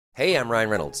Hey, I'm Ryan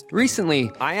Reynolds.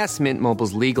 Recently, I asked Mint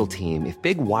Mobile's legal team if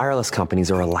big wireless companies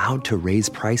are allowed to raise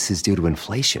prices due to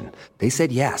inflation. They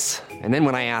said yes. And then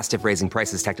when I asked if raising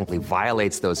prices technically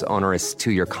violates those onerous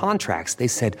two-year contracts, they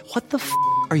said, "What the f***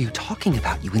 are you talking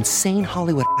about, you insane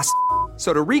Hollywood ass?"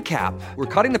 So to recap, we're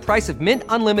cutting the price of Mint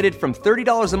Unlimited from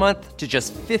 $30 a month to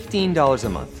just $15 a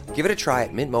month. Give it a try at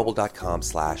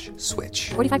mintmobile.com/switch.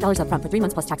 $45 up front for 3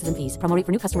 months plus taxes and fees. Promo rate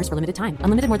for new customers for limited time.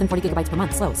 Unlimited more than 40 gigabytes per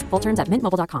month. Slows full terms at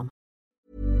mintmobile.com.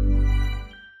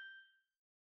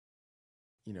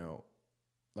 You know,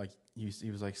 like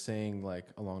he was like saying like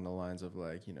along the lines of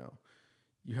like, you know,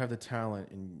 you have the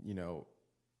talent and, you know,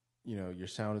 your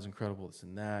sound is incredible, this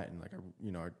and that. And like,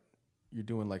 you know, you're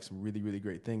doing like some really, really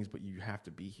great things, but you have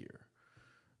to be here.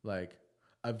 Like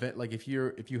if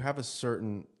you have a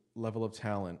certain level of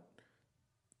talent,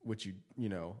 which you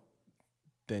know,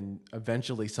 then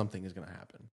eventually something is going to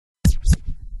happen.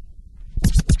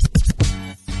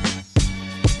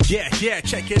 Yeah,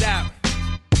 check it out.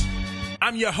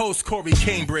 I'm your host, Corey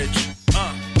Cambridge.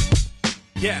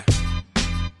 Yeah.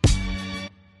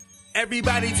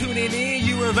 Everybody tuning in,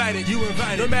 you invited.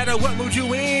 No matter what mood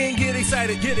you in, get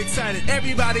excited.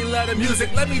 Everybody love the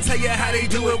music, let me tell you how they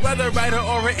do it. Whether writer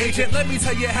or an agent, let me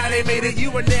tell you how they made it.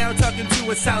 You are now talking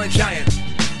to a silent giant.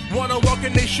 Wanna walk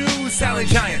in their shoes, silent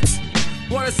giants.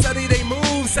 Wanna study they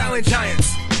moves, silent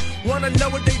giants. Wanna know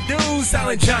what they do,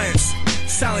 silent giants.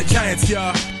 Silent giants,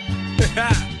 y'all.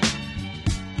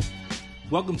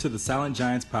 Welcome to the Silent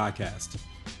Giants Podcast,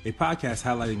 a podcast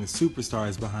highlighting the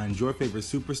superstars behind your favorite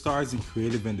superstars in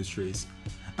creative industries.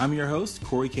 I'm your host,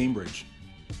 Corey Cambridge.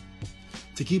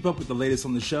 To keep up with the latest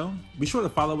on the show, be sure to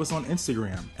follow us on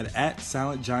Instagram at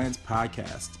Silent Giants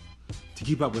Podcast. To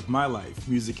keep up with my life,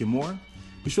 music, and more,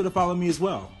 be sure to follow me as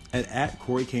well at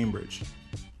Corey Cambridge.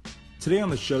 Today on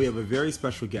the show, we have a very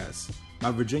special guest,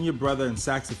 my Virginia brother and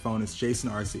saxophonist Jason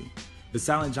Arce, the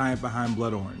silent giant behind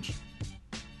Blood Orange.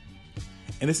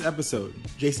 In this episode,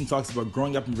 Jason talks about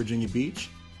growing up in Virginia Beach,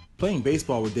 playing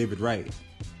baseball with David Wright,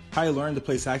 how he learned to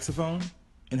play saxophone,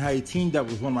 and how he teamed up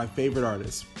with one of my favorite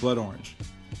artists, Blood Orange.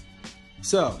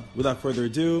 So, without further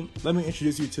ado, let me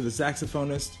introduce you to the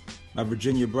saxophonist, my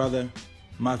Virginia brother,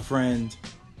 my friend,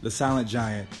 the silent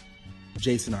giant,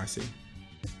 Jason Arce.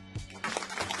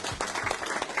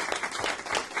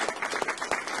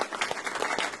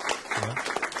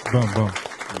 Boom, boom.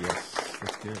 Yes,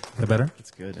 that's good. Is that better? That's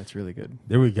good. That's really good.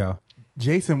 There we go.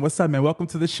 Jason, what's up, man? Welcome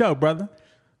to the show, brother.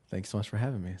 Thanks so much for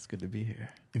having me. It's good to be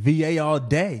here. VA all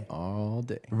day. All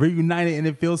day. Reunited, and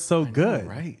it feels so good.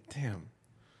 Right. Damn.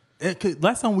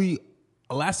 Last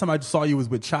time I saw you was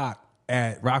with Chalk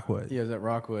at Rockwood. Yeah, I was at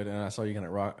Rockwood, and I saw you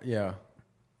at Rock. Yeah.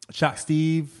 Chalk,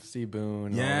 Steve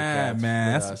Boone. Yeah, all the cats.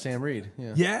 man. With, Sam Reed.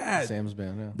 Yeah. Sam's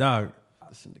band. Yeah. Dog.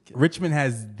 Richmond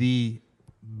has the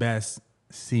best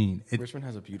scene. Richmond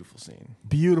has a beautiful scene.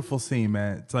 Beautiful scene,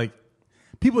 man. It's like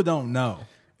people don't know.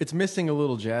 It's missing a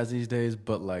little jazz these days,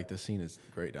 but like the scene is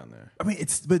great down there. I mean,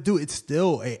 it's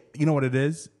still you know what it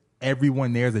is?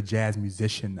 Everyone there is a jazz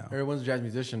musician now. Everyone's a jazz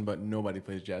musician, but nobody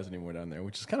plays jazz anymore down there,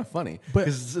 which is kind of funny. But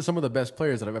because some of the best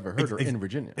players that I've ever heard are in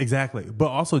Virginia. Exactly. But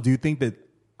also, do you think that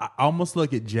I almost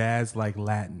look at jazz like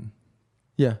Latin?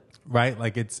 Yeah. Right?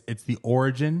 Like it's the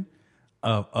origin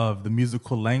of the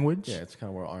musical language. Yeah, it's kind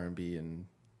of where R&B and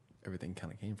everything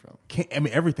kind of came from.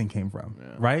 Everything came from,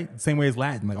 right? Same way as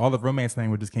Latin. Like all the Romance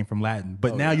languages came from Latin.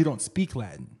 But now you don't speak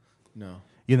Latin. No.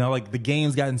 You know, like the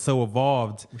game's gotten so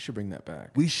evolved. We should bring that back.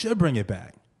 We should bring it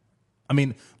back. I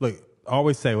mean, look, I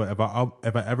always say if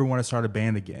I ever want to start a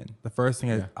band again, the first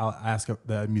thing I'll ask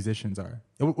the musicians are,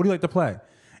 what do you like to play?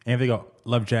 And if they go,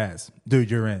 love jazz.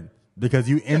 Dude, you're in. Because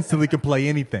you instantly can play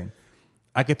anything.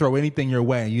 I could throw anything your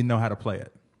way and you know how to play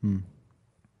it.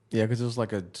 Yeah, because there's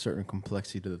like a certain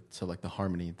complexity to like the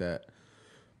harmony that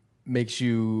makes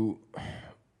you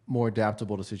more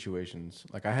adaptable to situations.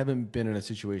 Like I haven't been in a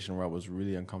situation where I was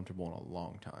really uncomfortable in a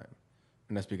long time.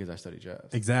 And that's because I study jazz.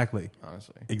 Exactly.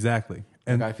 Honestly. Exactly.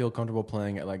 And like, I feel comfortable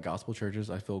playing at like gospel churches.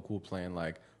 I feel cool playing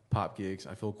like pop gigs.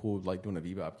 I feel cool like doing a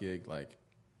bebop gig. Like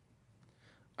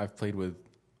I've played with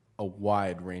a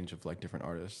wide range of like different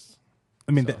artists.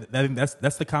 I mean,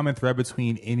 that's the common thread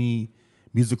between any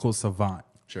musical savant.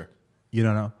 Sure. You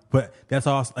don't know, but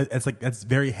that's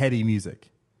very heady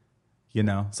music. You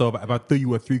know, so if I threw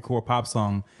you a 3-chord pop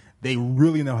song, they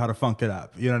really know how to funk it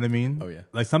up. You know what I mean? Oh yeah.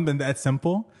 Like something that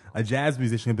simple, a jazz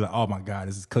musician can be like, "Oh my God,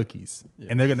 this is cookies,"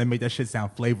 and they're gonna make that shit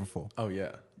sound flavorful. Oh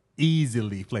yeah.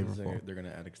 Easily flavorful. They're gonna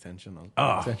add extensions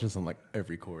on like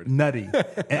every chord. Nutty,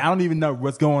 and I don't even know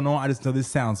what's going on. I just know this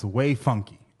sounds way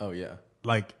funky. Oh yeah.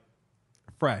 Like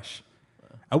fresh.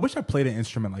 I wish I played an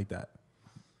instrument like that.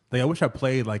 Like I wish I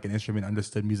played like an instrument,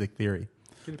 understood music theory.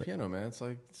 Get a piano, man. It's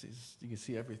like you can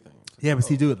see everything. Like, Yeah, but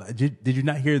see, dude, did you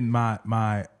not hear my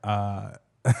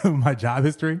my job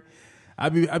history?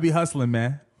 I'd be hustling,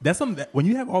 man. That's something that when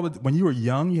you were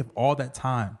young, you have all that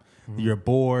time. You're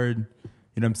bored.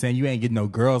 You know what I'm saying? You ain't getting no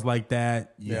girls like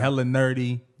that. You're hella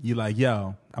nerdy. You like,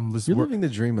 yo, I'm just you're living the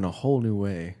dream in a whole new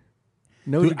way.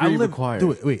 No dude, degree required.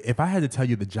 Dude, wait, if I had to tell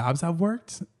you the jobs I've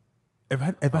worked, if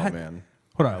I had, man.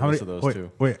 hold on, how many? Of those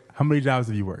two. Wait, how many jobs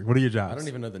have you worked? What are your jobs? I don't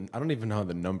even know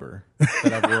the number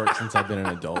that I've worked since I've been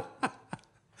an adult.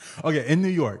 Okay, in New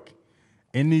York,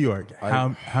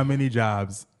 how many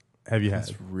jobs have you had?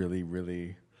 That's really,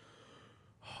 really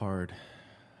hard.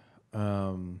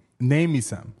 Name me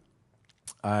some.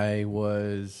 I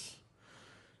was.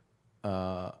 You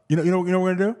know what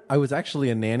we're gonna do? I was actually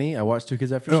a nanny. I watched 2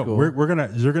 Kids After No, School.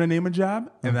 you're gonna name a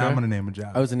job, and then I'm gonna name a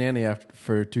job. I was a nanny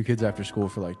for 2 Kids After School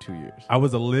for like 2 years. I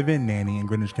was a live-in nanny in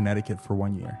Greenwich, Connecticut for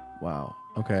 1 year. Wow.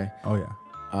 Okay. Oh yeah.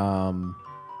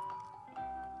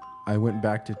 I went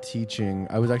back to teaching.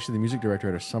 I was actually the music director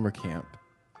at a summer camp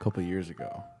a couple of years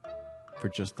ago for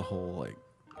just the whole like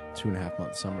 2.5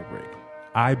 month summer break.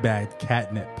 I bagged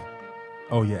catnip.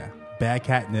 Oh yeah, bag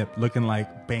catnip, looking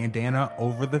like bandana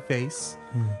over the face,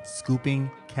 scooping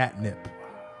catnip.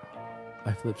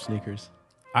 I flipped sneakers.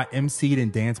 I emceed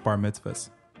in dance bar mitzvahs.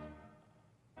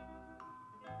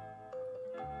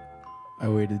 I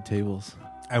waited tables.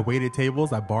 I waited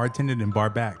tables. I bartended and bar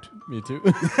backed. Me too.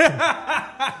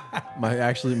 my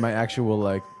actual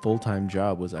like full-time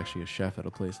job was actually a chef at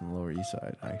a place in the Lower East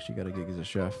Side. I actually got a gig as a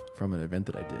chef from an event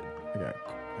that I did. I got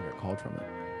called from it.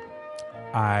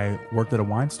 I worked at a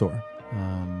wine store.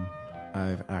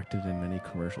 I've acted in many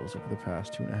commercials over the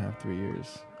past 2.5, 3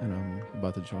 years, and I'm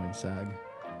about to join SAG.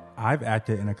 I've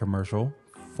acted in a commercial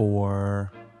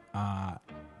for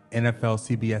NFL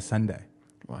CBS Sunday.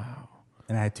 Wow.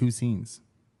 And I had 2 scenes.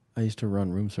 I used to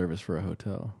run room service for a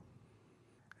hotel.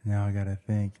 Now I gotta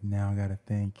think.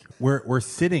 We're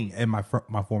sitting at my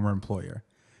former employer.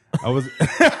 I was.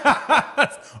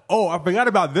 Oh, I forgot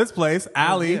about this place,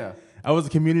 Alley. Yeah. I was a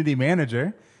community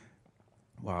manager.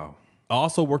 Wow. I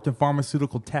also worked in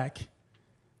pharmaceutical tech.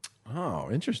 Oh,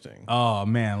 interesting. Oh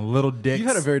man, little dicks. You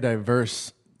had a very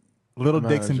diverse little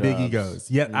amount dicks of and big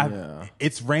jobs. egos.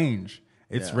 It's range.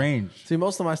 It's Yeah. range. See,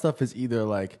 most of my stuff is either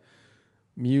like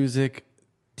music,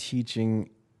 teaching,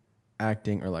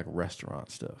 acting, or like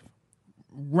restaurant stuff.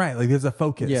 Right, like there's a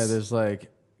focus. Yeah, there's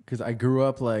like, because I grew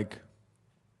up like,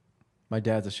 my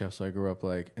dad's a chef, so I grew up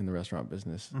like in the restaurant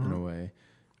business in a way.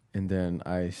 And then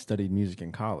I studied music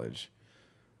in college.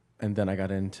 And then I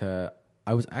got into,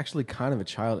 I was actually kind of a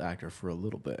child actor for a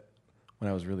little bit when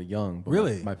I was really young. But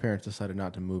Really? My parents decided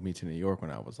not to move me to New York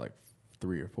when I was like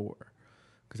 3 or 4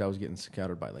 because I was getting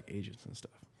scouted by like agents and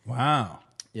stuff. Wow.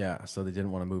 Yeah, so they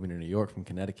didn't want to move me to New York from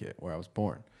Connecticut, where I was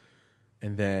born.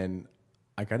 And then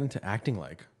I got into acting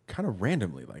like kind of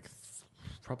randomly, like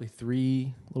probably a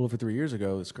little over 3 years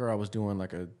ago. This girl I was doing I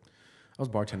was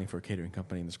bartending for a catering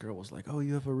company, and this girl was like, "Oh,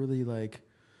 you have a really like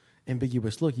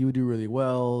ambiguous look. You would do really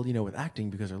well, with acting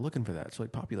because they're looking for that. It's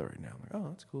like popular right now." I'm like, "Oh,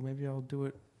 that's cool. Maybe I'll do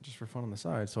it just for fun on the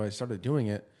side." So I started doing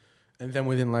it. And then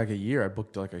within like a year, I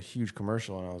booked like a huge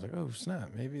commercial, and I was like, "Oh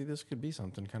snap! Maybe this could be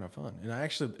something kind of fun." And I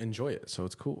actually enjoy it, so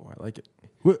it's cool. I like it.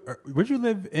 Where'd you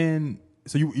live in?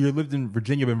 So you lived in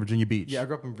Virginia, but in Virginia Beach. Yeah, I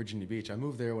grew up in Virginia Beach. I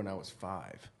moved there when I was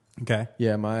 5. Okay.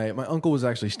 Yeah, my uncle was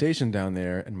actually stationed down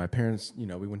there, and my parents, we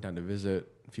went down to visit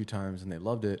a few times, and they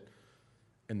loved it.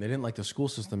 And they didn't like the school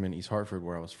system in East Hartford,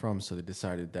 where I was from, so they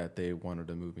decided that they wanted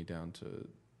to move me down to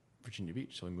Virginia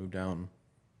Beach. So we moved down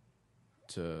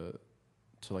to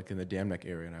like in the Dam Neck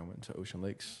area, and I went to Ocean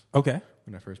Lakes. Okay.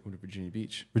 When I first moved to Virginia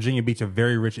Beach. Virginia Beach, a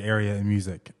very rich area in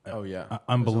music. Oh yeah,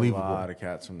 unbelievable. There's a lot of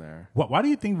cats from there. Why do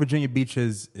you think Virginia Beach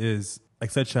is like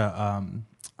such a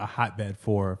hotbed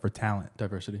for talent?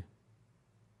 Diversity.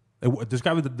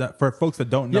 Describe it for folks that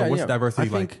don't know. What's diversity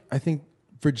like? I think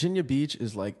Virginia Beach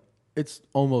is like, it's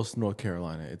almost North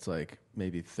Carolina. It's like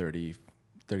maybe 30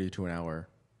 to an hour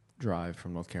drive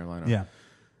from North Carolina. Yeah.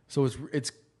 So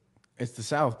it's the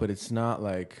South, but it's not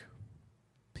like,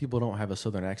 people don't have a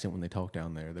Southern accent when they talk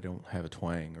down there. They don't have a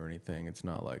twang or anything. It's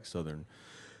not like Southern.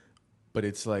 But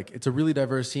it's like, it's a really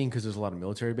diverse scene because there's a lot of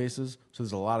military bases. So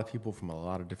there's a lot of people from a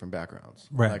lot of different backgrounds.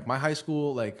 Right. Like my high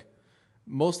school, like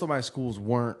most of my schools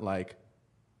weren't like,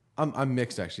 I'm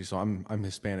mixed actually. So I'm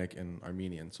Hispanic and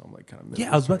Armenian. So I'm like kind of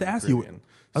I was about to ask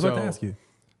you.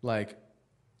 Like,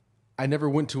 I never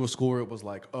went to a school where it was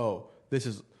like, oh, this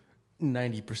is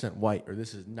 90% white, or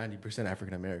this is 90%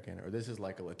 African American, or this is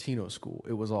like a Latino school.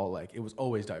 It was all like, it was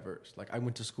always diverse. Like I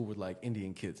went to school with like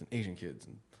Indian kids and Asian kids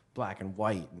and black and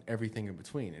white and everything in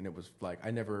between. And it was like, I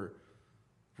never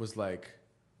was like,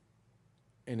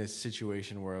 in a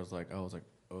situation where I was like, oh,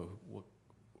 what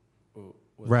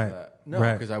was Right. that? No,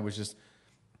 Right. because I was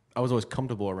always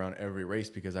comfortable around every race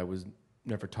because I was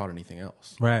never taught anything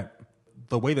else. Right.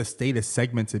 The way the state is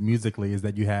segmented musically is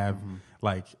that you have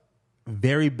like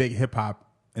very big hip hop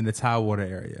in the Tidewater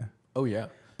area. Oh yeah,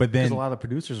 But then because a lot of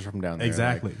producers are from down there.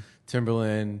 Exactly. like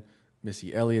Timberland,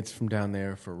 Missy Elliott's from down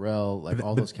there, Pharrell, like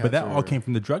all those cats. But that all are- came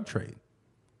from the drug trade.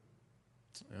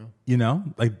 Yeah. You know,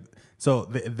 like so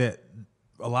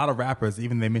a lot of rappers,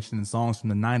 even they mentioned in songs from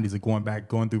the 90s, are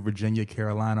going through Virginia,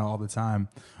 Carolina all the time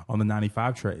on the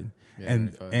 95 trade. Yeah,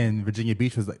 95. And Virginia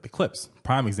Beach was like the Clips,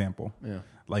 prime example. Yeah.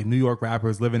 Like New York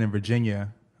rappers living in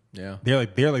Virginia. Yeah.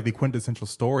 They're like the quintessential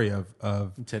story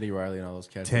of Teddy Riley and all those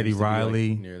cats. Teddy that used to be, like,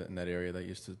 Riley. near in that area that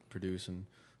used to produce. And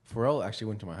Pharrell actually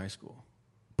went to my high school.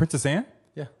 Princess Anne.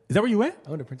 Yeah, Is that where you went? I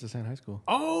went to Princess Anne High School.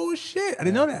 Oh shit! I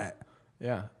didn't know that.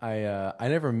 Yeah, I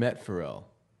never met Pharrell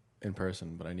in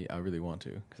person, but I really want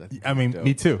to because I mean,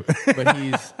 me too. But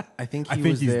I think he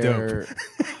was he's there.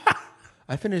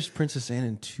 I finished Princess Anne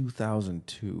in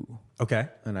 2002, Okay.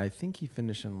 and I think he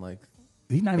finished in like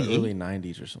He the 98. early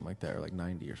 90s or something like that, or like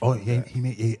 90 or Oh something. yeah, like that. he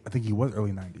made. I think he was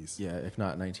early 90s. Yeah, if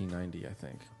not 1990, I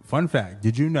think. Fun fact: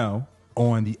 did you know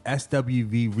on the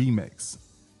SWV remix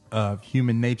of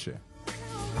Human Nature?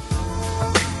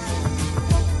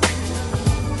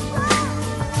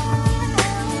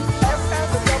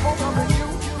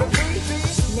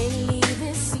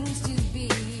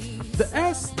 The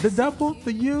S, the double,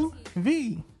 the U,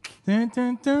 V. Dun,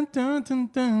 dun, dun, dun, dun,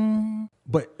 dun.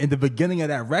 But in the beginning of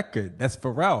that record, that's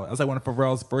Pharrell. That was like one of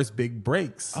Pharrell's first big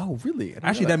breaks. Oh, really? I didn't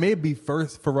Actually, know that may be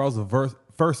Pharrell's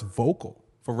first vocal.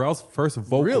 Pharrell's first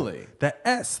vocal. Really? The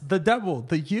S, the double,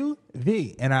 the U,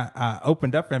 V. And I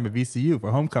opened up for him at VCU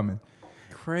for homecoming.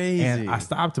 Crazy. And I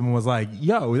stopped him and was like,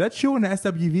 yo, that's you on the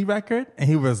SWV record? And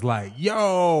he was like,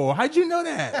 yo, how'd you know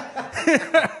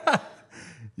that?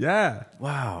 Yeah.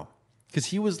 Wow. Because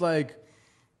he was like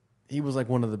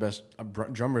one of the best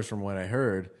drummers from what I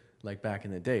heard, like back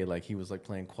in the day. Like he was like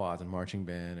playing quads and marching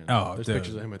band. And there's dude.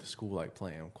 pictures of him at the school like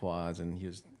playing quads, and he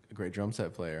was a great drum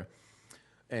set player.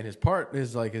 And his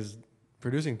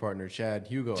producing partner, Chad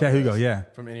Hugo, yeah.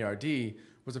 from NERD,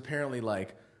 was apparently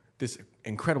like this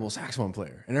incredible saxophone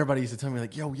player. And everybody used to tell me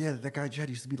like, yo, yeah, that guy Chad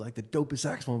used to be like the dopest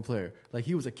saxophone player. Like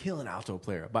he was a killing alto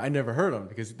player, but I never heard him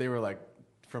because they were like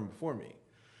from before me.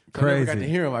 So I never got to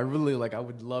hear him. I really I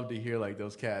would love to hear like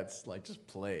those cats like just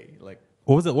play. Like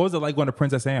What was it like going to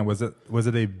Princess Anne? Was it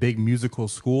a big musical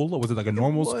school, or was it like a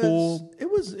normal school? It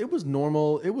was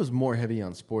normal. It was more heavy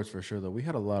on sports for sure though. We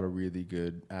had a lot of really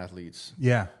good athletes.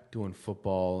 Yeah. Doing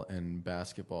football and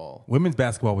basketball. Women's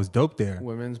basketball was dope there.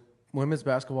 Women's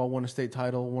basketball won a state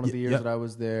title one of the years Yep. that I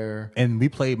was there. And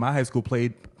my high school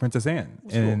played Princess Anne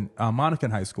in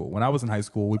Monacan High School. When I was in high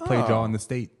school, we played y'all in the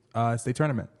state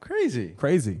tournament. Crazy.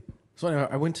 So anyway,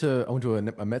 I went to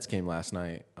a Mets game last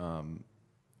night, and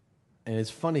it's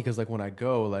funny because like when I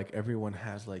go, like everyone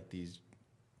has like the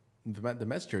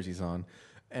Mets jerseys on,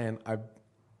 and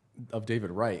of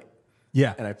David Wright.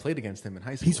 Yeah. And I played against him in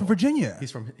high school. He's from Virginia.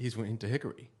 He's went to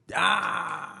Hickory.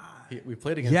 We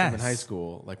played against Yes. him in high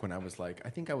school, like when I was like, I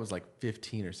think I was like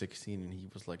 15 or 16, and he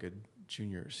was like a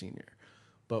junior or senior.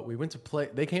 But we went to play.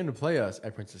 They came to play us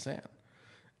at Princess Anne,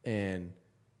 and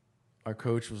our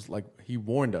coach was like, he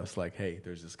warned us, like, hey,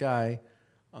 there's this guy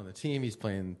on the team. He's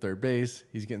playing third base.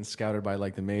 He's getting scouted by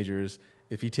like the majors.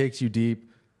 If he takes you deep,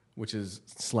 which is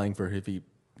slang for if he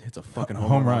hits a fucking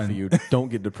home run for you, don't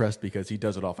get depressed because he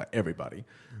does it off of everybody.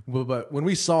 Well, but when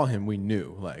we saw him, we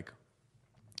knew like,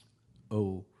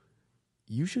 oh,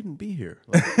 you shouldn't be here.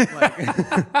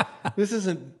 Like this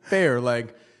isn't fair.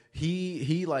 Like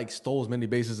he like stole as many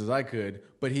bases as I could,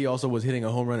 but he also was hitting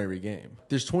a home run every game.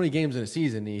 There's 20 games in a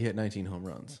season, and he hit 19 home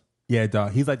runs. Yeah,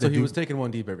 dog. He's like So the he dude. was taking one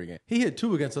deep every game. He hit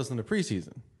 2 against us in the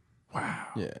preseason. Wow.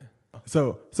 Yeah.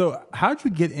 So how'd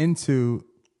you get into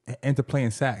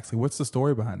playing sax? Like, what's the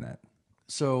story behind that?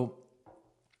 So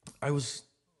I was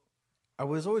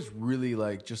always really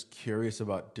like just curious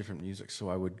about different music. So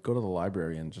I would go to the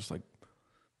library and just like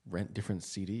rent different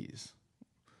CDs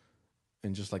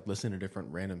and just like listen to different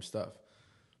random stuff.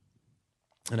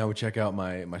 And I would check out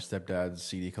my stepdad's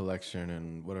CD collection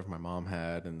and whatever my mom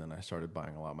had, and then I started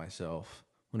buying a lot myself.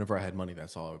 Whenever I had money,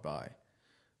 that's all I would buy.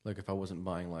 Like if I wasn't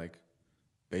buying like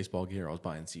baseball gear, I was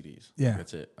buying CDs. Yeah. Like,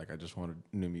 that's it. Like I just wanted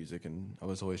new music, and I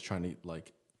was always trying to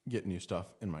like get new stuff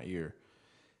in my ear.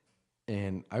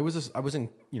 And I was in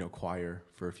choir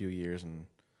for a few years, and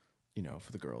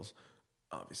for the girls,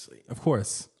 obviously. Of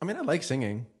course. I mean, I like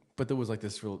singing, but there was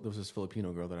this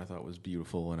Filipino girl that I thought was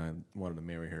beautiful, and I wanted to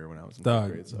marry her when I was in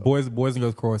third grade. So Boys and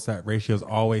girls chorus that ratio is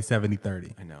always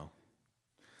 70-30. I know.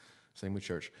 Same with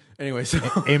church. Anyway, so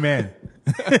Amen.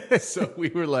 so we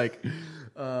were like,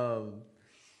 I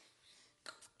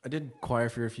did choir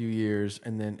for a few years,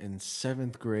 and then in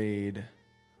 7th grade,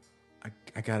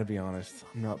 I gotta be honest,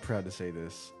 I'm not proud to say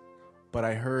this, but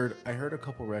I heard a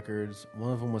couple records.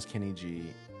 One of them was Kenny G.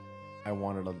 I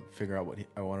wanted to figure out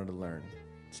I wanted to learn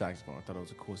saxophone. I thought it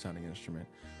was a cool sounding instrument.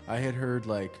 I had heard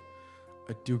like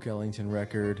a Duke Ellington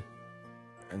record,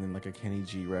 and then like a Kenny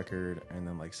G record, and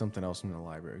then like something else from the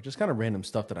library. Just kind of random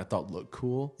stuff that I thought looked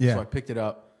cool. Yeah. So I picked it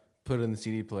up, put it in the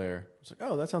CD player. I was like,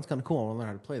 oh, that sounds kind of cool. I want to learn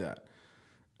how to play that.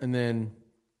 And then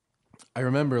I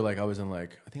remember like I was in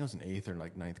like, I think I was in 8th or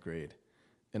like 9th grade,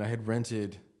 and I had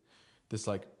rented this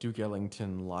like Duke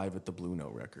Ellington Live at the Blue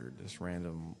Note record, this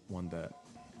random one that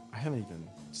I haven't even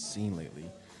seen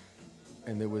lately.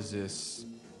 And there was this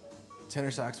tenor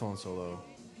saxophone solo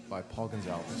by Paul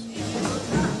Gonzalez.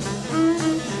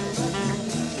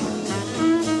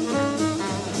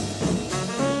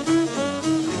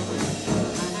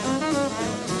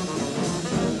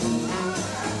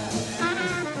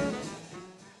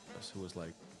 Who was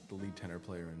like the lead tenor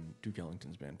player in Duke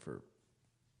Ellington's band for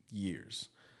years.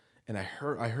 And I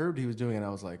heard he was doing it, and I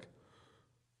was like,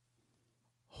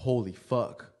 holy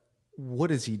fuck,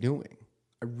 what is he doing?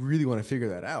 I really want to figure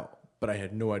that out, but I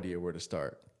had no idea where to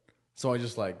start. So I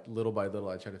just like little by little,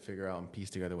 I tried to figure out and piece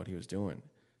together what he was doing,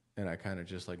 and I kind of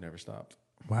just like never stopped.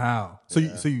 Wow. So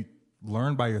you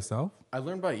learned by yourself? I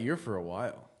learned by ear for a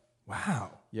while.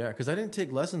 Wow. Yeah, because I didn't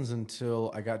take lessons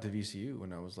until I got to VCU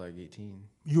when I was like 18.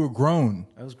 You were grown.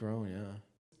 I was grown, yeah.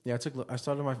 Yeah,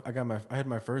 I had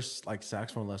my first like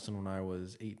saxophone lesson when I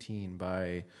was 18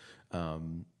 by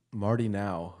Marty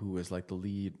Now, who was like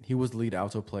he was the lead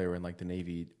alto player in like the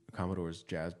Navy Commodore's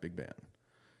jazz big band.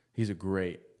 He's a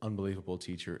great, unbelievable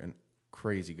teacher and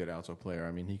crazy good alto player.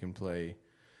 I mean, he can play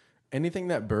anything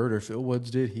that Bird or Phil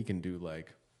Woods did, he can do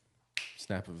like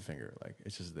snap of a finger. Like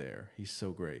it's just there. He's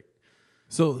so great.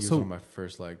 He was one of my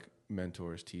first like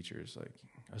mentors, teachers. Like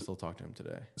I still talk to him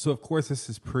today. So of course this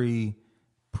is pre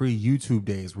YouTube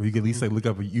days where you can at least like look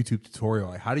up a YouTube tutorial.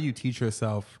 Like how do you teach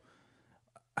yourself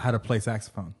how to play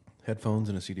saxophone? Headphones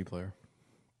and a CD player.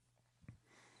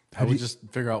 I would just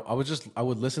figure out. I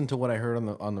would listen to what I heard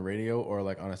on the radio or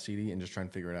like on a CD and just try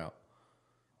and figure it out.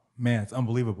 Man, it's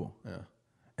unbelievable. Yeah.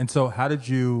 And so how did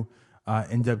you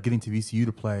end up getting to VCU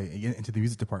to play into the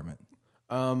music department?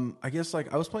 I guess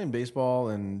like I was playing baseball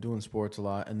and doing sports a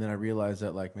lot, and then I realized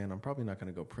that like, man, I'm probably not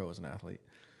going to go pro as an athlete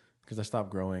because I stopped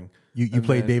growing. You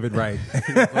played David Wright.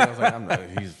 I was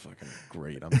like, he's fucking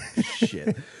great. I'm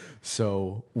shit.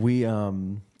 So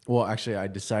I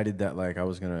decided that like I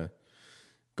was going to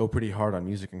go pretty hard on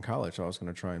music in college. So I was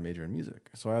going to try and major in music.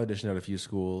 So I auditioned at a few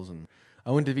schools, and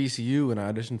I went to VCU and I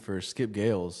auditioned for Skip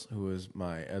Gales, who was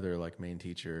my other like main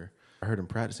teacher. I heard him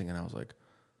practicing, and I was like,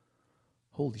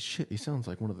 holy shit, he sounds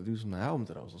like one of the dudes from the albums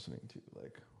that I was listening to.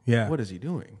 Like, yeah, what is he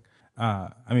doing?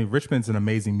 I mean, Richmond's an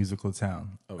amazing musical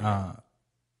town. Oh,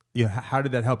 yeah. How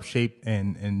did that help shape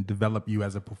and develop you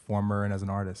as a performer and as an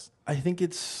artist? I think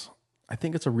it's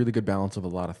a really good balance of a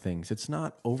lot of things. It's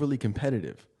not overly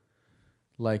competitive.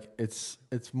 Like it's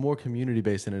more community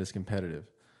based than it is competitive.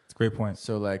 It's a great point.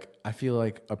 So like I feel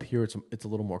like up here it's a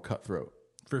little more cutthroat.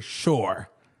 For sure.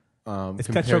 It's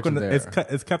compared cutthroat. to there.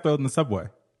 It's cutthroat in the subway.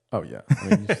 Oh yeah, I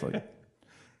mean just like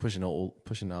pushing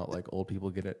out like old people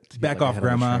get it. Back off,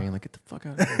 grandma. Like get the fuck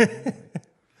out of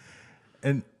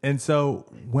here. And so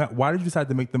why did you decide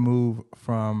to make the move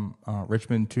from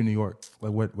Richmond to New York?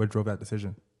 Like what drove that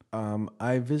decision?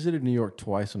 I visited New York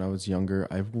twice when I was younger.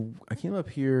 I came up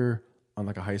here on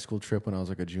like a high school trip when I was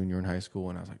like a junior in high school,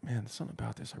 and I was like, man, there's something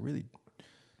about this.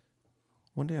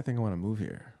 One day I think I want to move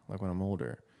here, like when I'm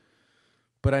older.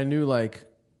 But I knew like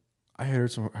I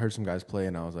heard some guys play,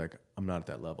 and I was like, I'm not at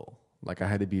that level. Like I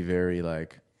had to be very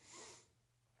like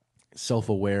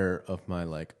self-aware of my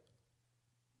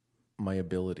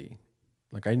ability.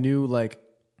 Like I knew I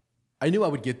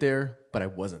would get there, but I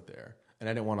wasn't there. And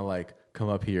I didn't want to like come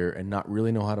up here and not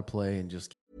really know how to play and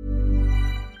just.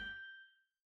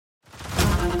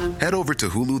 Head over to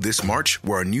Hulu this March,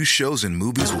 where our new shows and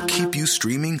movies will keep you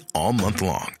streaming all month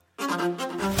long.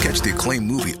 Catch the acclaimed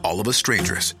movie All of Us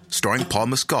Strangers, starring Paul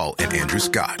Mescal and Andrew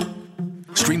Scott.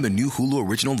 Stream the new Hulu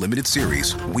original limited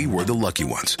series We Were the Lucky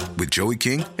Ones with Joey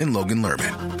King and Logan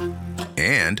Lerman.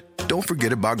 And don't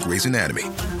forget about Grey's Anatomy.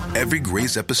 Every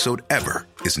Grey's episode ever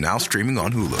is now streaming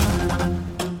on Hulu.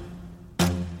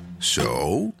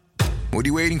 So, what are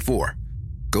you waiting for?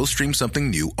 Go stream something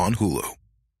new on Hulu.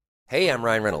 Hey, I'm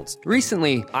Ryan Reynolds.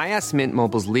 Recently, I asked Mint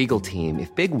Mobile's legal team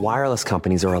if big wireless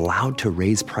companies are allowed to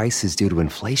raise prices due to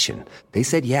inflation. They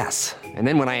said yes. And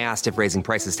then when I asked if raising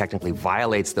prices technically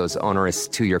violates those onerous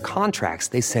 2-year contracts,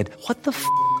 they said, "What the f***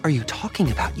 are you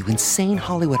talking about, you insane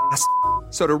Hollywood ass?"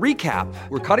 So to recap,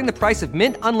 we're cutting the price of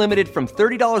Mint Unlimited from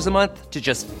 $30 a month to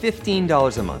just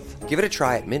 $15 a month. Give it a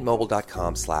try at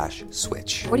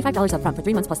mintmobile.com/switch. $45 up front for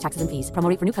 3 months plus taxes and fees. Promo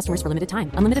rate for new customers for limited time.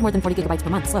 Unlimited more than 40 gigabytes per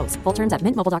month. Slows full terms at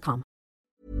mintmobile.com.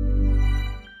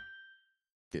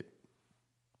 Get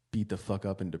beat the fuck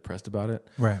up and depressed about it.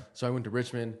 Right. So I went to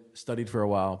Richmond, studied for a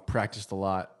while, practiced a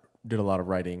lot, did a lot of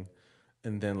writing.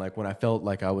 And then like when I felt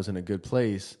like I was in a good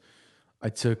place, I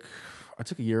took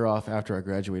a year off after I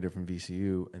graduated from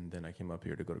VCU, and then I came up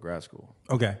here to go to grad school.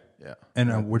 Okay. Yeah.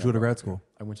 And where'd you go to grad school?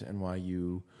 I went to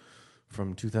NYU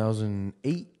from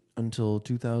 2008 until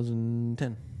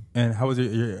 2010. And how was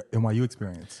your NYU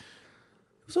experience?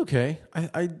 It was okay.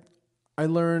 I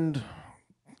learned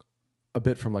a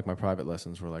bit from like my private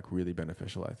lessons were like really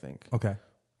beneficial, I think. Okay.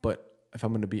 But if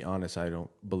I'm going to be honest, I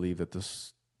don't believe that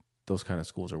those kind of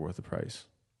schools are worth the price.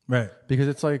 Right. Because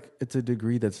it's like it's a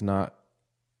degree that's not.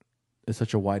 It's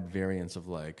such a wide variance of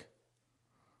like,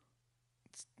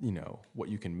 you know, what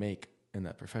you can make in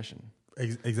that profession.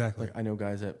 Exactly. Like I know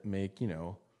guys that make, you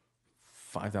know,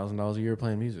 $5,000 a year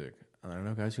playing music. And I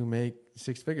know guys who make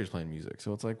 6 figures playing music.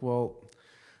 So it's like, well,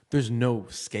 there's no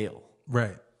scale.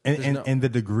 Right. And the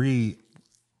degree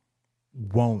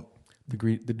won't. The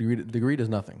degree does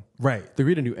nothing. Right. The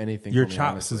degree didn't do anything. Your for me,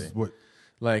 chops honestly. is what.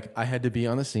 Like I had to be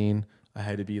on the scene. I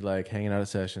had to be like hanging out at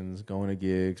sessions, going to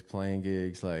gigs, playing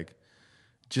gigs, like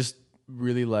just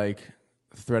really like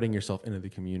threading yourself into the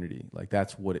community. Like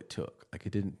that's what it took. Like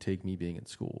it didn't take me being in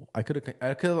school. I could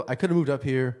have moved up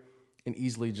here and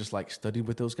easily just like studied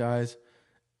with those guys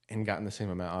and gotten the same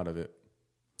amount out of it.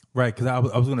 Right, because I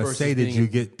was going to say, did you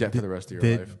get debt for the rest of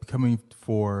your life? Coming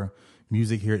for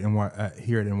music here at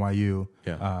NYU,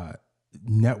 Yeah.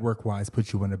 Network wise,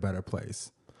 put you in a better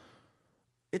place.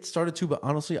 It started to, but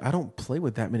honestly, I don't play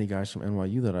with that many guys from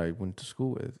NYU that I went to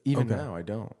school with. Even Okay. now, I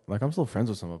don't. Like I'm still friends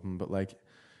with some of them, but like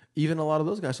even a lot of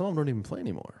those guys, some of them don't even play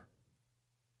anymore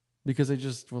because they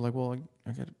just were like, well,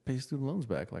 I got to pay student loans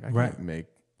back. Like I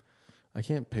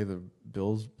can't pay the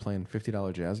bills playing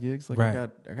 $50 jazz gigs. Like Right.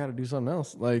 I got to do something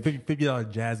else. Like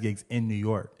 $50 jazz gigs in New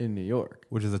York,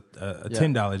 which is a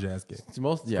 $10 jazz gig.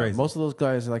 Most of those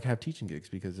guys like have teaching gigs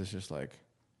because it's just like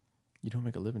you don't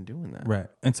make a living doing that. Right.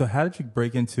 And so, how did you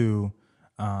break into?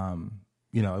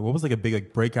 What was like a big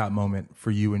like breakout moment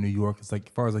for you in New York? It's like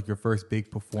as far as like your first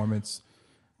big performance.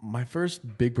 My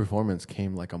first big performance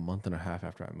came like a month and a half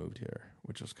after I moved here,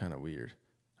 which was kind of weird.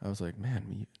 I was like,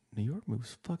 man, New York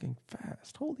moves fucking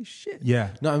fast. Holy shit. Yeah.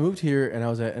 No, I moved here and I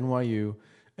was at NYU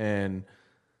and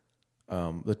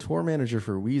the tour manager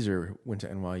for Weezer went to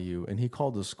NYU and he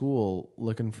called the school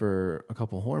looking for a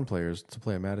couple horn players to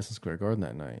play at Madison Square Garden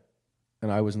that night.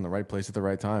 And I was in the right place at the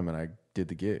right time and I did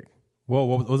the gig. Whoa,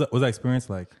 what was that experience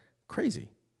like? Crazy.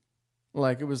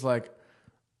 Like, it was like,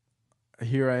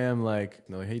 here I am like,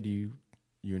 no, hey, you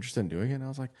interested in doing it? And I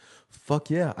was like, fuck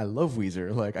yeah, I love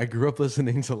Weezer. Like, I grew up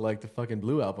listening to like the fucking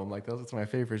Blue album. Like, that's my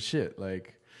favorite shit.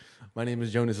 Like, My Name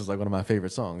is Jonas is like one of my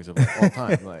favorite songs of all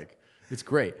time. Like, it's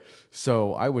great.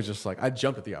 So I was just like, I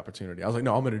jumped at the opportunity. I was like,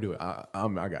 no, I'm going to do it. I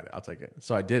got it. I'll take it.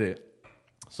 So I did it.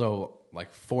 So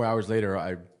like 4 hours later,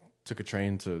 I took a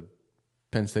train to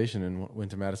Penn Station and went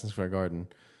to Madison Square Garden,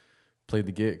 played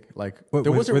the gig. Like,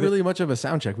 there wasn't really much of a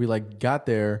sound check. We like got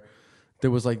there. There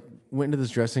was like, went into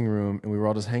this dressing room and we were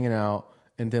all just hanging out.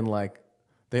 And then like,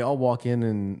 they all walk in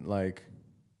and like,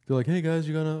 they're like, hey guys,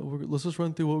 let's just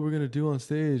run through what we're going to do on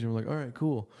stage. And we're like, all right,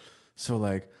 cool. So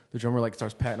like the drummer like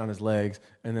starts patting on his legs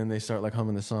and then they start like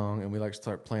humming the song and we like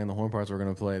start playing the horn parts we're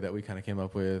going to play that we kind of came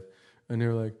up with. And they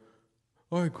were like,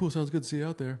 all right, cool. Sounds good. See you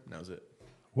out there. And that was it.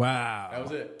 Wow. That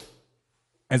was it.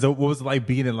 And so what was it like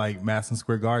being in like Madison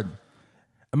Square Garden?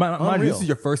 Mind you, this is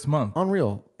your first month.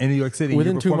 Unreal. In New York City.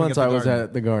 Within 2 months, I was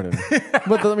at the Garden.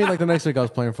 But I mean, like the next week, I was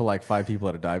playing for like 5 people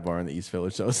at a dive bar in the East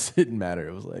Village, so it didn't matter.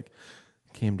 It was like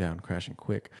came down crashing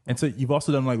quick. And so you've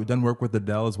also done work with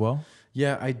Adele as well.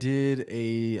 Yeah, I did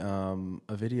a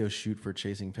video shoot for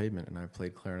Chasing Pavement, and I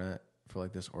played clarinet for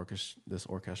like this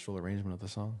orchestral arrangement of the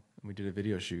song. And we did a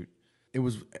video shoot.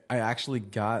 I actually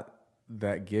got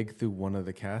that gig through one of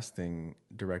the casting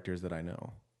directors that I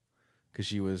know. Because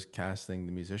she was casting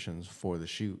the musicians for the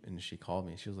shoot, and she called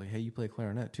me. She was like, hey, you play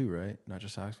clarinet too, right? Not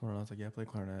just saxophone. And I was like, yeah, I play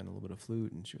clarinet and a little bit of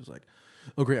flute. And she was like,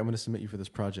 oh, great, I'm going to submit you for this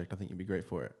project. I think you'd be great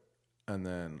for it. And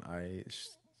then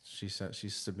she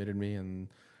submitted me, and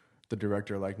the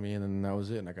director liked me, and then that was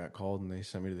it. And I got called, and they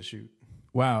sent me to the shoot.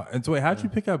 Wow. And so wait, how'd you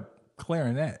pick up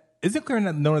clarinet? Isn't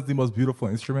clarinet known as the most beautiful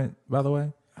instrument, by the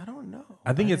way? I don't know.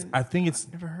 I think it's I've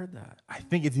never heard that. I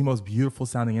think it's the most beautiful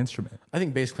sounding instrument. I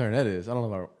think bass clarinet is. I don't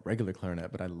know about regular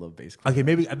clarinet, but I love bass clarinet. Okay,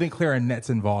 maybe I think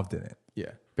clarinet's involved in it.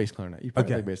 Yeah, bass clarinet. You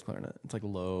probably Okay. like bass clarinet. It's like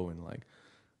low and like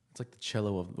it's like the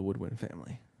cello of the woodwind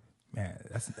family. Man,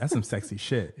 that's some sexy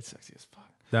shit. It's sexy as fuck.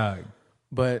 Dog.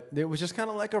 But it was just kind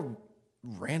of like a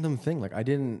random thing. Like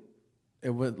it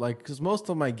was like, because most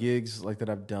of my gigs like that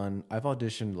I've done, I've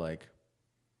auditioned like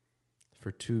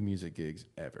for 2 music gigs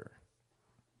ever.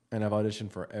 And I've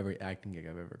auditioned for every acting gig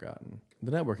I've ever gotten.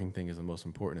 The networking thing is the most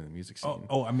important in the music scene.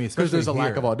 Oh, I mean, because there's a especially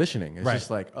lack of auditioning. It's Right. just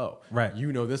like, Right.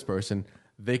 you know this person,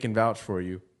 they can vouch for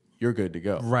you, you're good to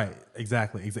go. Right,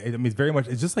 exactly. I mean, it's very much,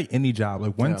 it's just like any job.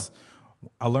 Like once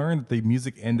I learned that the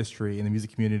music industry and the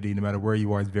music community, no matter where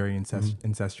you are, is very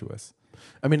incestuous.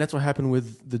 I mean, that's what happened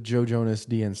with the Joe Jonas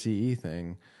DNCE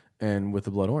thing and with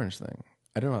the Blood Orange thing.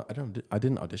 I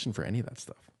didn't audition for any of that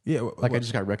stuff. Yeah, I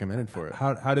just got recommended for it.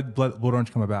 How did Blood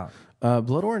Orange come about?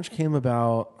 Blood Orange came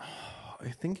about, I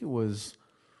think it was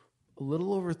a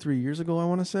little over 3 years ago, I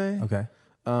want to say. Okay.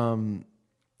 One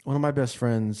of my best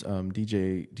friends,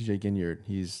 DJ Ginyard,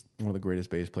 he's one of the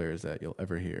greatest bass players that you'll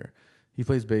ever hear. He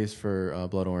plays bass for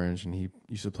Blood Orange, and he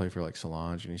used to play for like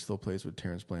Solange, and he still plays with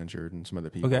Terrence Blanchard and some other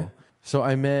people. Okay. So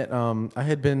I met, I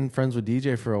had been friends with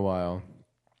DJ for a while,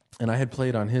 and I had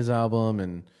played on his album,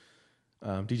 and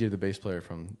DJ, the bass player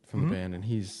from the band, and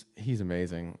he's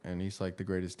amazing, and he's like the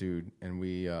greatest dude. And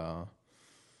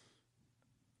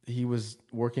he was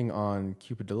working on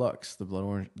Cupid Deluxe, the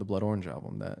Blood Orange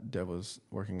album that Dev was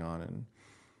working on, and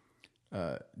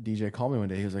DJ called me one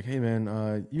day. He was like, "Hey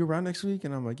man, you around next week?"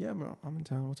 And I'm like, "Yeah, I'm in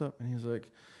town. What's up?" And he was like,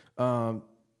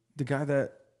 "The guy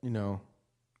that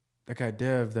that guy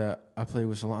Dev that I play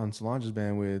with Solange's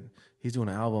band with, he's doing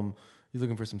an album. He's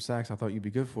looking for some sax. I thought you'd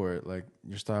be good for it. Like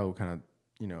your style would kind of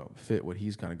fit what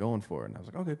he's kind of going for." And I was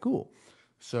like, "Okay, cool."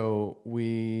 So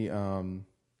he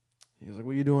was like,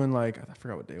 "What are you doing?" Like, I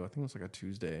forgot what day. I think it was like a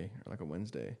Tuesday or like a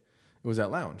Wednesday. It was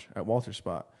at Lounge at Walter's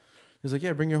spot. He was like,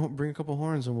 "Yeah, bring a couple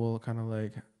horns and we'll kind of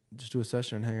like just do a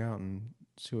session and hang out and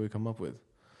see what we come up with."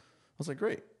 I was like,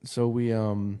 "Great." So we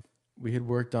had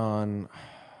worked on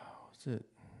what's it?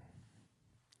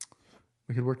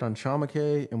 We had worked on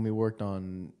Chamake and we worked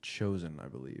on Chosen, I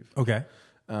believe. Okay.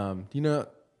 You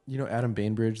know Adam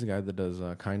Bainbridge, the guy that does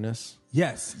Kindness?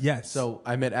 Yes. So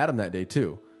I met Adam that day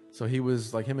too. So he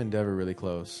was like, him and Dev are really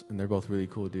close, and they're both really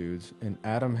cool dudes. And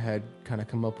Adam had kind of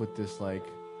come up with this like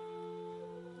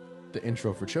the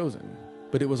intro for Chosen,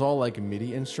 but it was all like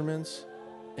MIDI instruments,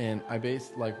 and I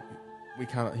based like he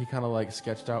kind of like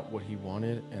sketched out what he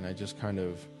wanted, and I just kind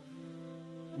of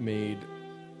made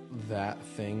that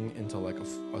thing into like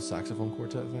a saxophone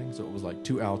quartet thing. So it was like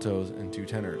 2 altos and 2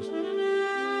 tenors.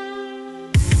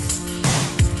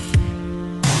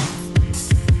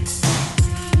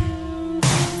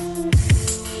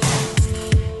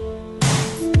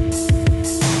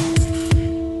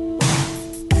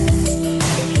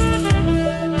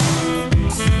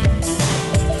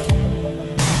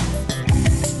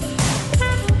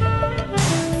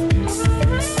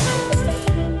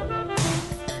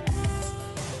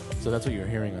 So that's what you're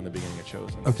hearing on the beginning of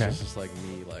Chosen. Okay. It's just like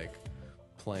me like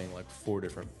playing like 3 or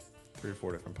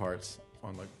 4 different parts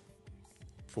on like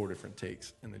 4 different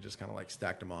takes, and then just kind of like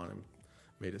stacked them on and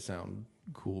made it sound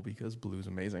cool because Blue's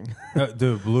amazing.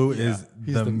 Dude, Blue is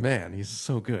he's the man. He's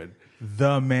so good.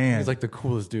 The man. He's like the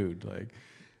coolest dude. Like,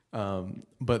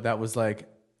 but that was like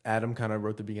Adam kind of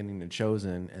wrote the beginning to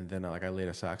Chosen, and then like I laid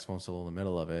a saxophone solo in the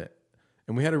middle of it,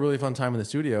 and we had a really fun time in the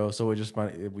studio. So we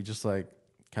just like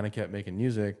kind of kept making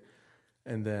music.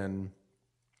 And then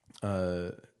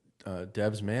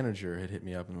Dev's manager had hit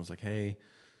me up and was like, "Hey,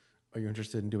 are you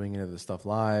interested in doing any of this stuff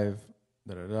live?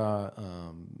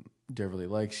 Dev really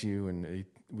likes you, and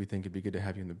we think it'd be good to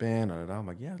have you in the band." I'm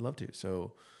like, "Yeah, I'd love to."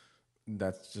 So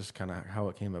that's just kind of how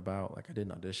it came about. Like I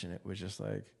didn't audition. It was just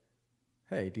like,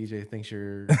 "Hey, DJ thinks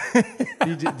you're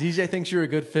DJ thinks you're a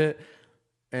good fit,"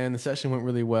 and the session went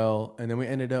really well. And then we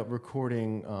ended up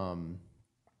recording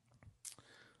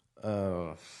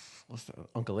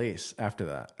Uncle Ace after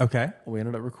that. Okay. We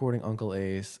ended up recording Uncle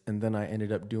Ace, and then I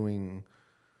ended up doing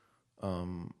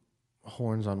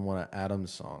horns on one of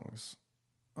Adam's songs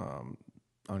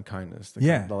on Kindness.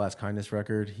 The last Kindness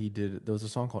record he did. There was a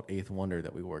song called Eighth Wonder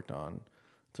that we worked on.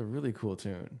 It's a really cool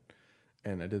tune,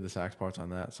 and I did the sax parts on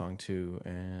that song too.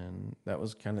 And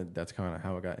that's kind of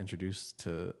how I got introduced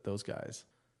to those guys.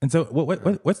 And so,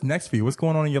 what's next for you? What's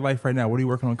going on in your life right now? What are you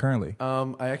working on currently?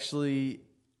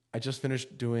 I just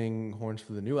finished doing horns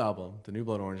for the new album, the new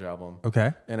Blood Orange album.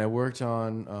 Okay. And I worked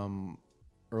on,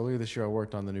 earlier this year, I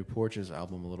worked on the new Porches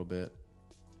album a little bit.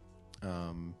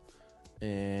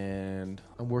 and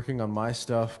I'm working on my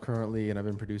stuff currently, and I've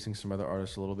been producing some other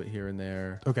artists a little bit here and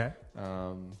there. Okay.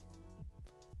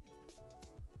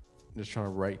 Just trying to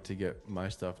write to get my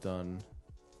stuff done.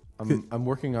 I'm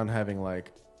working on having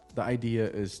like, the idea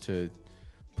is to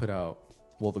put out,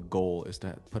 well, the goal is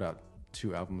to put out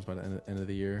 2 albums by the end of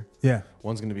the year. Yeah.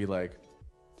 One's going to be like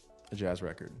a jazz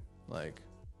record, like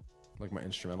my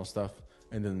instrumental stuff.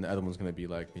 And then the other one's going to be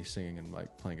like me singing and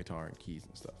like playing guitar and keys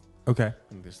and stuff. Okay.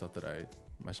 And the stuff that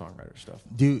my songwriter stuff.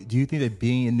 Do you think that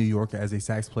being in New York as a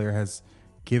sax player has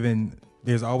given,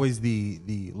 there's always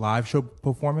the live show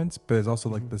performance, but there's also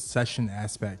like the session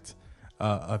aspect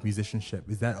of musicianship.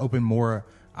 Is that open more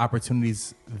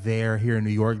opportunities there here in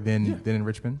New York than in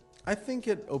Richmond? I think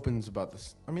it opens about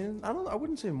this. I mean, I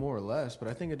wouldn't say more or less, but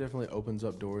I think it definitely opens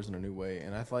up doors in a new way.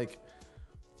 And I like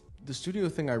the studio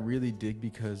thing. I really dig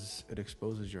because it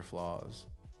exposes your flaws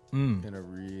in a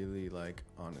really like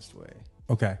honest way.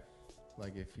 Okay.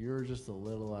 Like if you're just a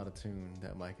little out of tune,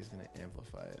 that mic is going to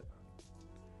amplify it.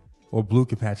 Or Blue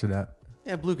could patch it up.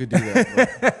 Yeah, Blue could do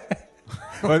that.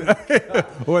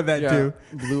 Or that too.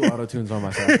 Blue auto-tunes on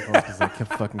my saxophone because I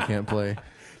fucking can't play.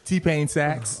 T-Pain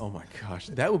sax. Oh my gosh,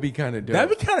 that would be kind of dope.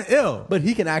 That'd be kind of ill. But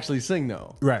he can actually sing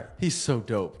though. Right. He's so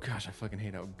dope. Gosh, I fucking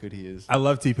hate how good he is. I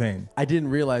love T-Pain. I didn't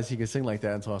realize he could sing like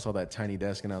that until I saw that tiny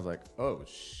desk and I was like, oh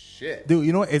shit. Dude,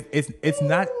 you know what?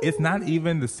 It's not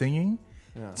even the singing.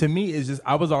 Yeah. To me, it's just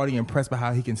I was already impressed by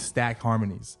how he can stack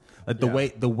harmonies.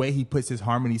 Like the way he puts his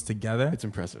harmonies together. It's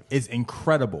impressive. It's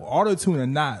incredible. Auto-tune or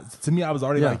not, to me I was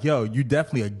already like, yo, you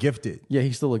definitely are gifted. Yeah,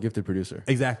 he's still a gifted producer.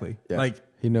 Exactly. Yeah. Like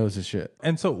he knows his shit.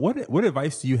 And so what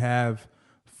advice do you have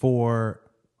for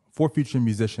future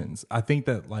musicians? I think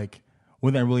that like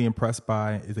what I'm really impressed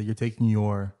by is that you're taking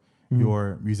your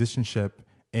musicianship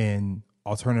in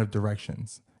alternative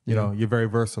directions. You know, you're very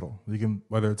versatile. You can,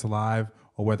 whether it's live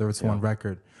or whether it's on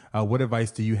record. What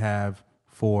advice do you have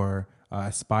for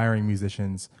aspiring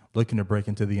musicians looking to break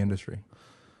into the industry?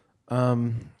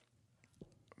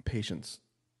 Patience.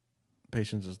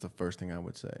 Patience is the first thing I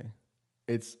would say.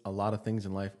 It's a lot of things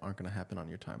in life aren't going to happen on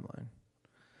your timeline.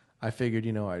 I figured,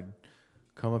 I'd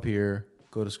come up here,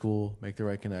 go to school, make the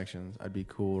right connections. I'd be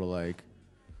cool to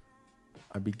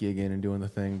I'd be gigging and doing the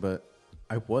thing, but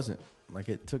I wasn't. Like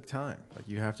it took time. Like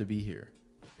you have to be here.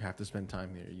 You have to spend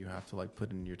time here. You have to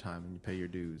put in your time and you pay your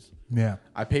dues. Yeah.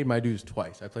 I paid my dues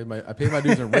twice. I paid my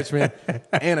dues in Richmond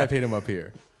and I paid them up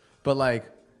here. But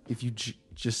if you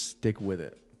just stick with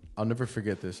it. I'll never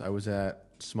forget this. I was at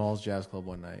Smalls Jazz Club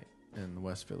one night in the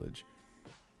West Village.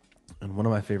 And one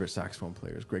of my favorite saxophone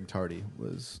players, Greg Tardy,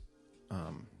 was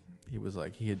he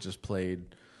had just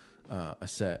played a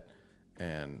set,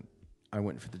 and I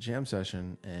went for the jam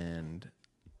session and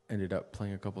ended up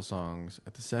playing a couple songs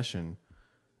at the session.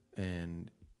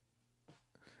 And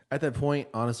at that point,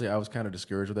 honestly, I was kind of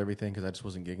discouraged with everything because I just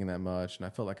wasn't gigging that much, and I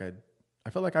felt like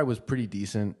I was pretty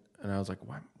decent, and I was like,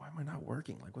 why am I not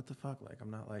working? Like, what the fuck? Like,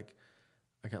 I'm not I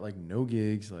got no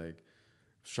gigs,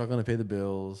 struggling to pay the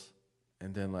bills,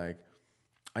 and then I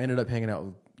ended up hanging out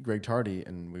with Greg Tardy,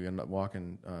 and we ended up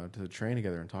walking to the train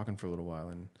together and talking for a little while,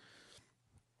 and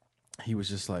he was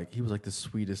just he was the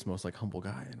sweetest, most humble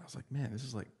guy, and I was like, man, this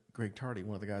is Greg Tardy,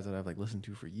 one of the guys that I've listened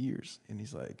to for years, and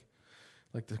he's like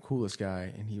the coolest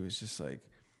guy, and he was just he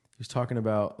was talking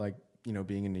about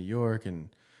being in New York, and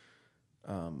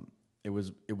it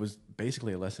was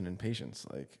basically a lesson in patience,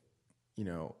 he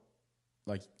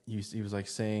was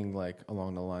saying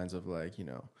along the lines of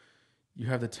you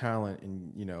have the talent,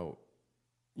 and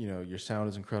your sound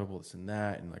is incredible, this and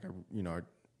that, and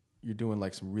you're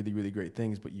doing some really, really great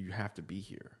things, but you have to be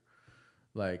here.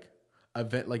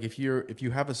 If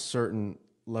you have a certain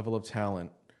level of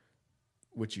talent,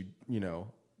 which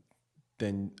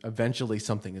then eventually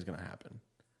something is going to happen,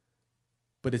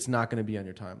 but it's not going to be on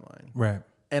your timeline. Right.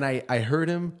 And I heard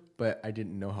him, but I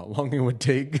didn't know how long it would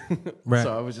take. Right.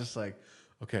 So I was just okay,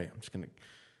 I'm just going to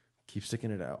keep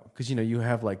sticking it out. Because, you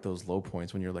have those low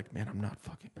points when you're man, I'm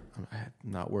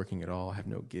not working at all. I have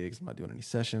no gigs. I'm not doing any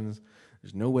sessions.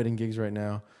 There's no wedding gigs right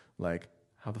now.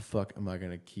 How the fuck am I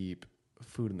going to keep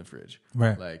food in the fridge?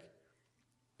 Right.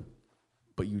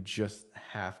 But you just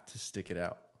have to stick it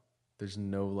out. There's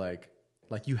no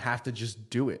you have to just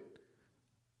do it.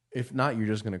 If not, you're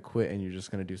just going to quit and you're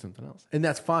just going to do something else. And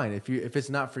that's fine. If it's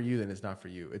not for you, then it's not for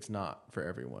you. It's not for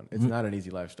everyone. It's not an easy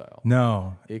lifestyle.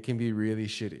 No. It can be really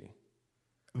shitty.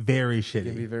 Very shitty. It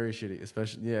can be very shitty,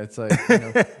 especially it's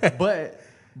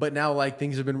but now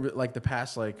things have been the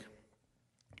past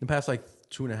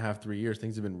 2.5, 3 years,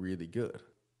 things have been really good.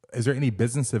 Is there any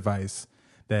business advice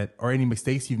or any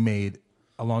mistakes you've made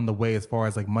along the way as far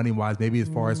as money wise, maybe as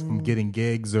far as from getting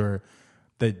gigs or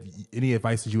any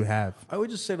advice that you would have? I would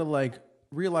just say to like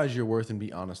realize your worth and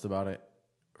be honest about it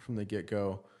from the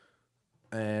get-go,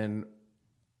 and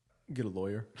get a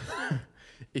lawyer.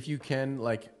 If you can,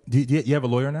 like... Do you have a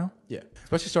lawyer now? Yeah.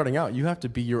 Especially starting out, you have to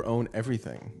be your own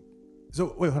everything.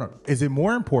 So, wait, hold on. Is it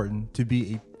more important to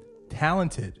be a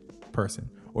talented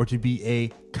person or to be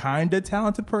a kind of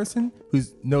talented person who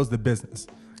knows the business?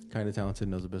 Kind of talented,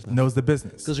 knows the business. Knows the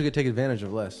business. Because you could take advantage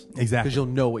of less. Exactly. Because you'll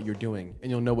know what you're doing and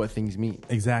you'll know what things mean.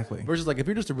 Exactly. Versus like if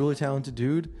you're just a really talented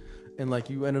dude and like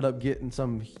you ended up getting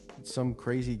some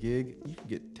crazy gig, you can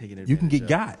get taken advantage of. You can get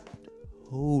got.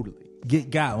 Totally. Get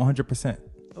got 100%.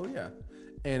 Oh, yeah.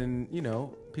 And, you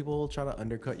know, people will try to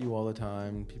undercut you all the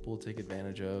time. People will take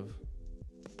advantage of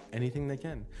anything they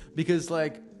can. Because,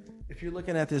 like, if you're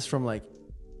looking at this from, like,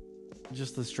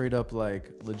 just the straight up,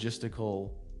 like,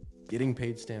 logistical getting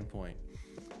paid standpoint,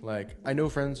 like, I know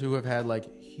friends who have had,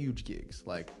 like, huge gigs,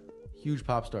 like, huge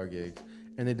pop star gigs,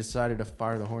 and they decided to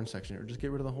fire the horn section or just get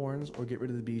rid of the horns or get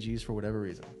rid of the BGs for whatever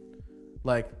reason.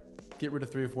 Like, get rid of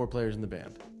 3 or 4 players in the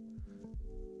band.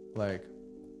 Like,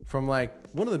 from like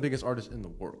one of the biggest artists in the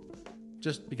world,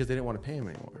 just because they didn't want to pay him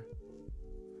anymore.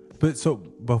 But so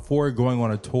before going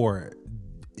on a tour,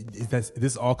 is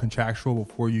this all contractual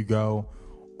before you go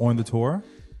on the tour?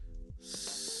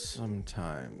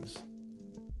 Sometimes.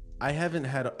 I haven't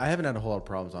had a whole lot of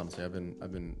problems, honestly. I've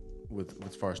been with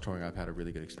as far as touring, I've had a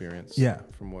really good experience. Yeah.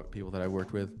 From what people that I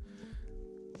worked with.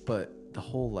 But the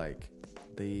whole like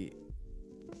they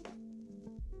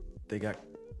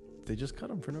just cut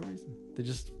them for no reason.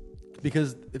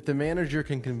 Because if the manager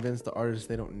can convince the artist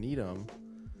they don't need them,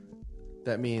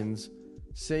 that means,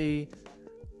 say,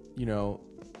 you know,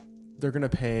 they're going to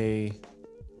pay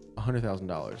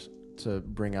 $100,000 to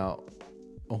bring out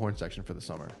a horn section for the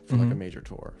summer for like a major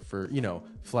tour for, you know,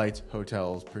 flights,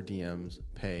 hotels, per diems,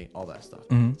 pay, all that stuff.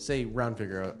 Say round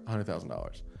figure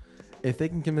 $100,000. If they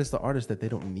can convince the artist that they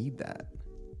don't need that,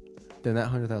 then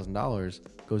that $100,000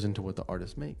 goes into what the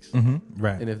artist makes.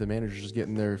 Right. And if the manager's just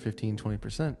getting their 15,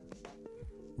 20%,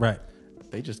 right,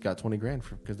 they just got $20,000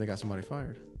 because they got somebody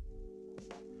fired.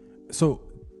 So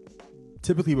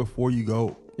typically before you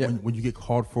go, when you get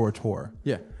called for a tour,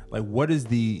 like what is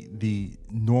the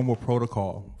normal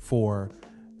protocol for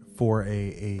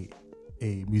a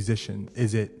musician?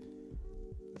 Is it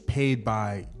paid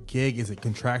by gig? Is it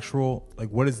contractual? Like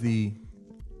what is the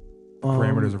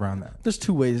parameters around that? There's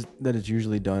 2 ways that it's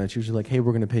usually done. It's usually like, hey,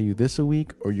 we're going to pay you this a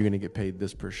week, or you're going to get paid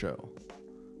this per show.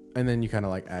 And then you kind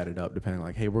of like add it up depending,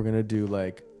 like, hey, we're going to do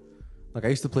like I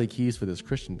used to play keys for this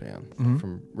Christian band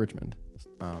from Richmond.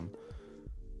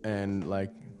 And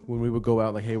like when we would go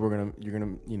out, like, hey, you're going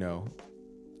to, you know,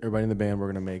 everybody in the band, we're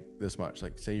going to make this much.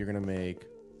 Like say you're going to make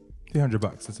 $300.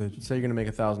 Let's say you're going to make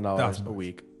 $1,000 a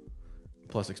week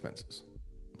plus expenses.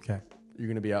 Okay. You're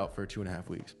going to be out for 2.5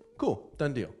 weeks. Cool.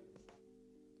 Done deal.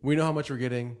 We know how much we're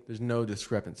getting. There's no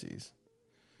discrepancies.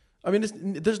 I mean,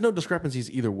 there's no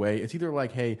discrepancies either way. It's either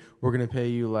like, hey, we're going to pay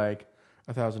you like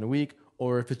 $1,000 a week,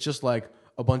 or if it's just like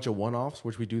a bunch of one-offs,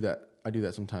 which we do that. I do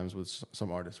that sometimes with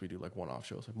some artists. We do like one-off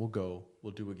shows. Like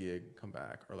we'll do a gig, come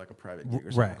back, or like a private gig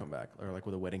or something, come back, or like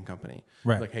with a wedding company.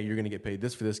 Right. Like, hey, you're going to get paid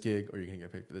this for this gig, or you're going to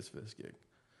get paid for this gig.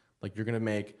 Like you're going to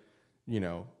make, you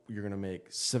know, you're going to make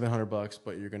 $700,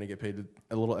 but you're going to get paid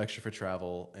a little extra for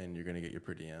travel, and you're going to get your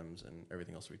per diems and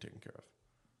everything else will be taken care of.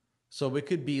 So it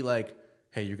could be like,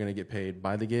 hey, you're going to get paid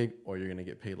by the gig, or you're going to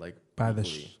get paid like by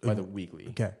the weekly.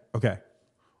 Okay.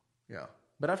 Yeah.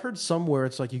 But I've heard somewhere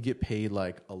it's like you get paid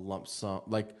like a lump sum.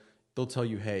 Like they'll tell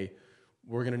you, hey,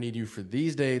 we're going to need you for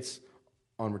these dates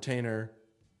on retainer.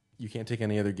 You can't take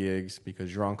any other gigs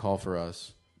because you're on call for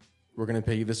us. We're going to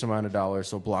pay you this amount of dollars,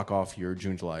 so block off your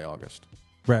June, July, August.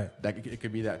 Right. It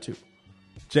could be that too.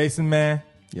 Jason, man.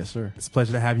 Yes, sir. It's a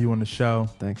pleasure to have you on the show.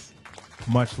 Thanks.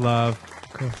 Much love.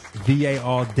 Cool. VA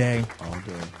all day. All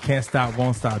day. Can't stop,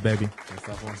 won't stop, baby. Can't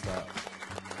stop, won't stop.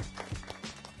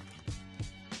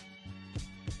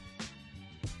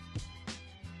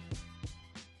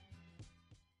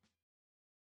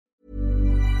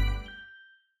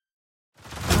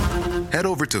 Head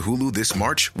over to Hulu this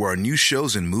March, where our new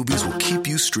shows and movies will keep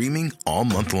you streaming all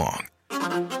month long.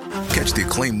 Catch the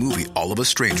acclaimed movie All of Us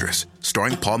Strangers,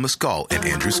 starring Paul Mescal and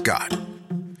Andrew Scott.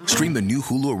 Stream the new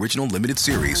Hulu original limited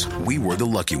series We Were the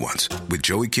Lucky Ones with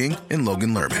Joey King and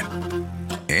Logan Lerman.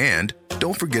 And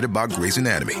don't forget about Grey's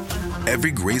Anatomy.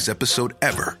 Every Grey's episode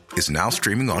ever is now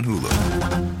streaming on Hulu.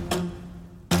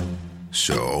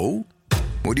 So,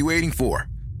 what are you waiting for?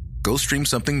 Go stream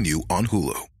something new on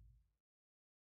Hulu.